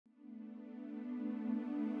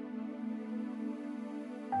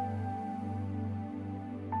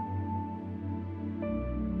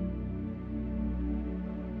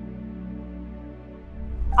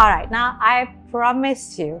All right, now I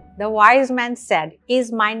promise you, The Wise Man Said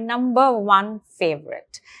is my #1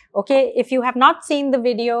 favorite. Okay, if you have not seen the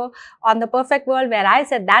video on the perfect world where I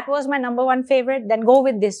said that was my #1 favorite, then go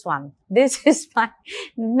with this one. This is my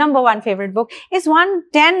 #1 favorite book. It's won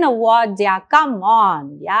 10 awards, yeah, come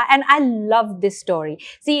on, yeah, and I love this story.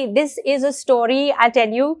 See, this is a story, I'll tell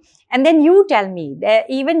you, and then you tell me,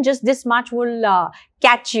 even just this much will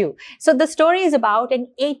catch you. So the story is about an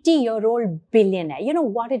 80-year-old billionaire. You know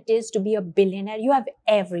what it is to be a billionaire? You have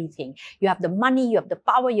everything. You have the money, you have the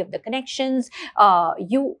power, you have the connections,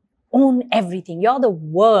 you own everything. You're the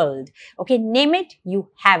world. Okay, name it, you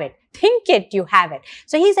have it. Think it, you have it.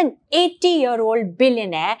 So he's an 80-year-old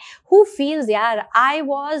billionaire who feels, yeah, I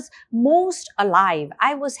was most alive.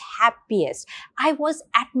 I was happiest. I was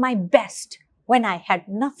at my best when I had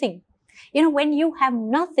nothing. You know, when you have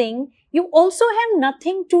nothing, you also have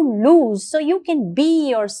nothing to lose. So you can be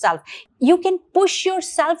yourself. You can push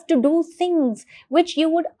yourself to do things which you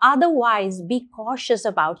would otherwise be cautious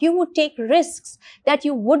about. You would take risks that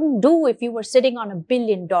you wouldn't do if you were sitting on $1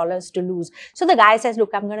 billion to lose. So the guy says,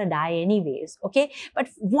 look, I'm going to die anyways. Okay. But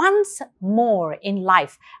once more in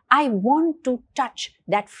life, I want to touch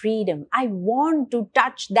that freedom. I want to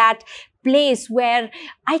touch that place where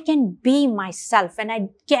I can be myself and I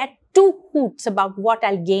get two hoots about what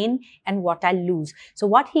I'll gain and what I'll lose. So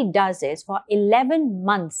what he does is for 11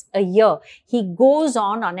 months, a year, he goes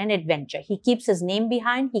on an adventure. He keeps his name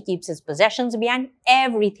behind. He keeps his possessions behind,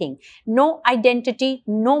 everything. No identity,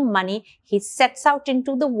 no money. He sets out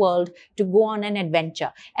into the world to go on an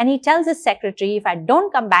adventure. And he tells his secretary, if I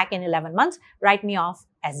don't come back in 11 months, write me off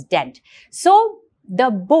as dead. So the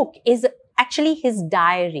book is actually his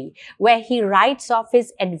diary where he writes of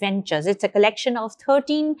his adventures. It's a collection of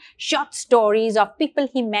 13 short stories of people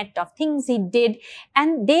he met, of things he did,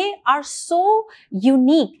 and they are so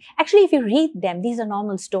unique. Actually, if you read them, these are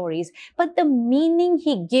normal stories, but the meaning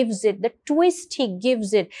he gives it, the twist he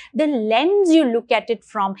gives it, the lens you look at it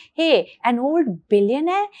from, hey, an old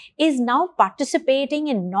billionaire is now participating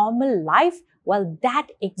in normal life. Well, that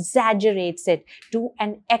exaggerates it to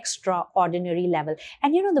an extraordinary level.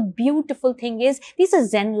 And you know, the beautiful thing is, these are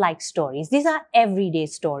Zen-like stories. These are everyday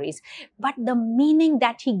stories. But the meaning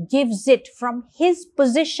that he gives it from his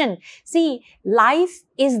position, see, life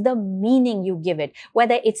is the meaning you give it.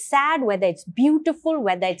 Whether it's sad, whether it's beautiful,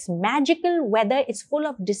 whether it's magical, whether it's full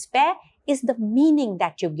of despair, is the meaning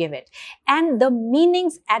that you give it. And the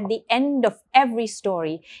meanings at the end of every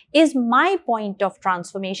story is my point of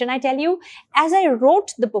transformation. I tell you, as I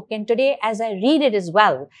wrote the book and today as I read it as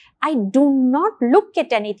well, I do not look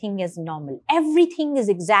at anything as normal. Everything is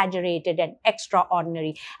exaggerated and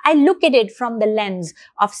extraordinary. I look at it from the lens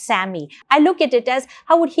of Sammy. I look at it as,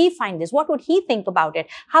 how would he find this? What would he think about it?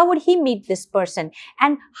 How would he meet this person?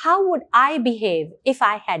 And how would I behave if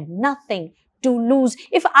I had nothing to lose,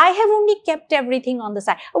 if I have only kept everything on the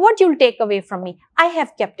side? What you'll take away from me, I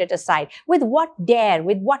have kept it aside. With what dare,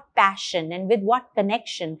 with what passion, and with what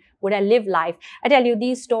connection would I live life? I tell you,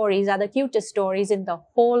 these stories are the cutest stories in the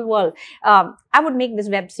whole world. I would make this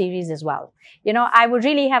web series as well. You know, I would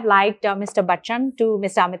really have liked Mr.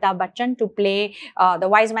 Amitabh Bachchan to play The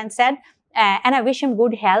Wise Man Said. And I wish him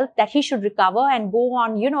good health, that he should recover and go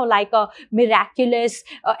on, you know, like a miraculous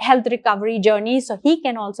health recovery journey, so he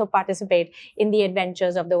can also participate in the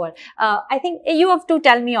adventures of the world. I think you have to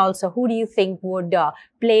tell me also, who do you think would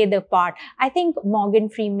play the part? I think Morgan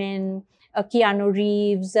Freeman, Keanu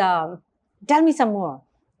Reeves, tell me some more.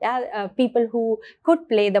 Yeah, people who could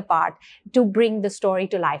play the part to bring the story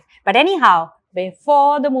to life. But anyhow,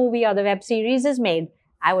 before the movie or the web series is made,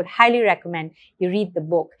 I would highly recommend you read the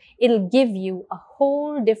book. It'll give you a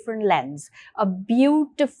whole different lens, a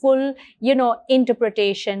beautiful, you know,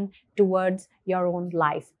 interpretation towards your own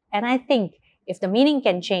life. And I think if the meaning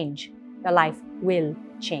can change, your life will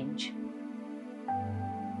change.